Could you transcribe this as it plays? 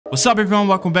What's up everyone,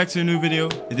 welcome back to a new video.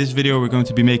 In this video we're going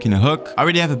to be making a hook. I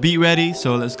already have a beat ready,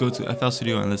 so let's go to FL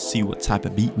Studio and let's see what type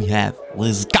of beat we have.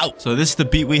 Let's go! So this is the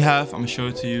beat we have, I'm gonna show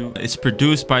it to you. It's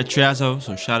produced by Triazo,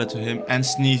 so shout out to him, and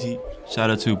Sneezy. Shout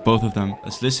out to both of them.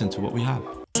 Let's listen to what we have.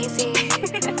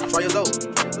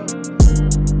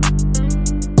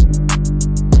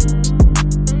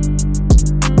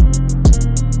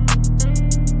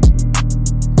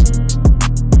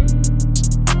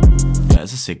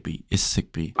 It's a sick beat. It's a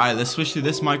sick beat. Alright, let's switch to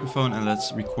this microphone and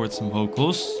let's record some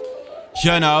vocals.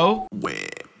 You know,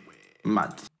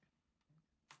 mad.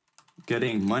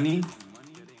 Getting money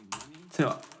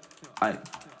till I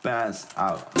pass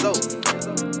out. So,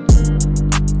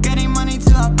 getting money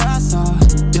till I pass out.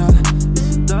 Yeah.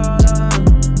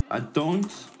 I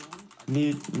don't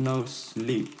need no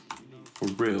sleep for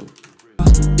real.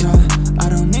 Yeah, I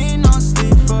don't need no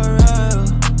sleep for real.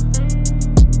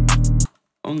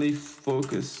 Only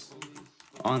focus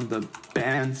on the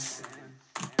bands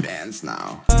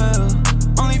now.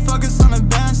 Only focus on the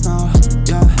bands now.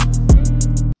 Yeah.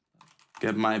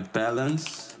 Get my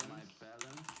balance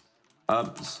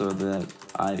up so that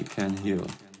I can heal.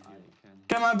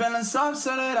 Get my balance up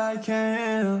so that I can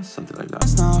heal. Something like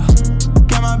that. Now.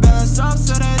 Get my balance up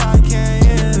so that I can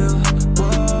heal.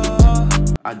 Whoa.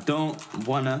 I don't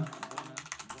wanna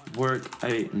work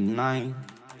a 9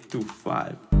 to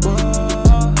 5. Whoa.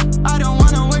 I don't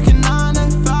wanna work a 9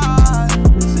 to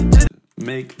 5.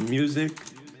 Make music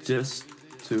just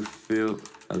to feel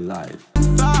alive.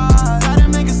 Gotta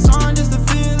make a song just to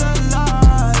feel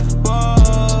alive.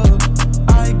 Whoa,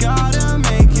 I gotta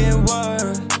make it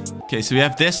work. Okay, so we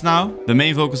have this now. The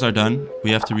main vocals are done.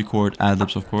 We have to record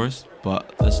ad-libs, of course.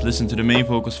 But let's listen to the main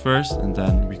vocals first and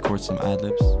then record some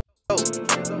ad-libs.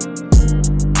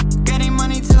 Getting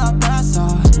money till I pass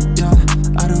out. Yeah,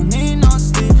 I don't need no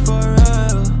sleep for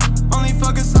real. Only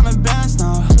focus on the bands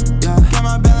now. Yeah, get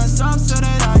my balance up so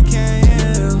that I can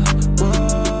heal.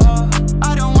 Whoa,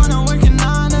 I don't wanna work a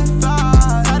 9 to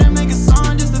 5. Gotta make a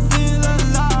song just to feel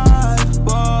alive.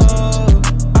 Whoa,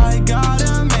 I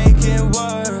gotta make it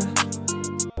work.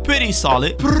 Pretty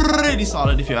solid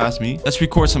if you ask me. Let's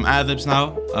record some ad-libs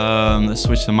now. Let's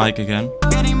switch the mic again.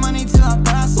 Getting money till I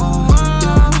pass out.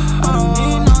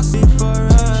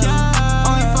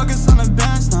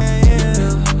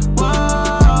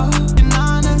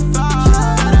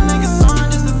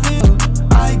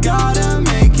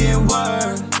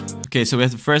 Okay, so we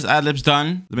have the first ad-libs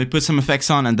done. Let me put some effects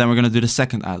on and then we're gonna do the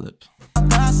second ad-lib.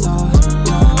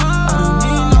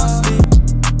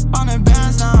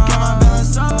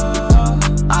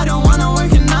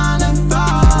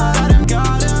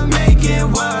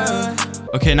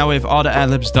 Okay, now we have all the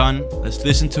ad-libs done. Let's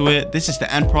listen to it. This is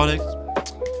the end product.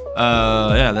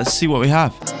 Yeah, let's see what we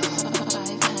have.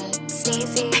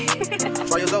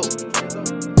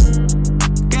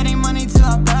 Getting money till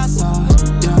I pass out.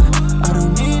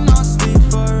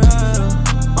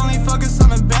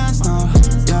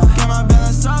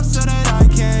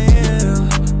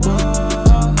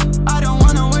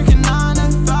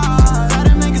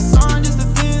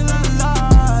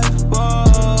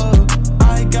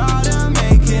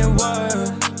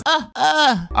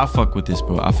 I fuck with this,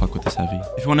 bro. I fuck with this heavy.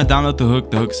 If you want to download the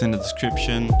hook's in the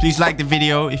description. Please like the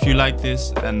video if you like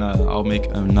this, and I'll make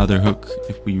another hook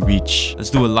if we reach,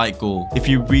 let's do a like goal. If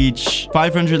you reach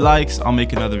 500 likes, I'll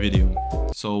make another video.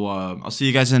 So I'll see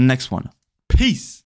you guys in the next one. Peace.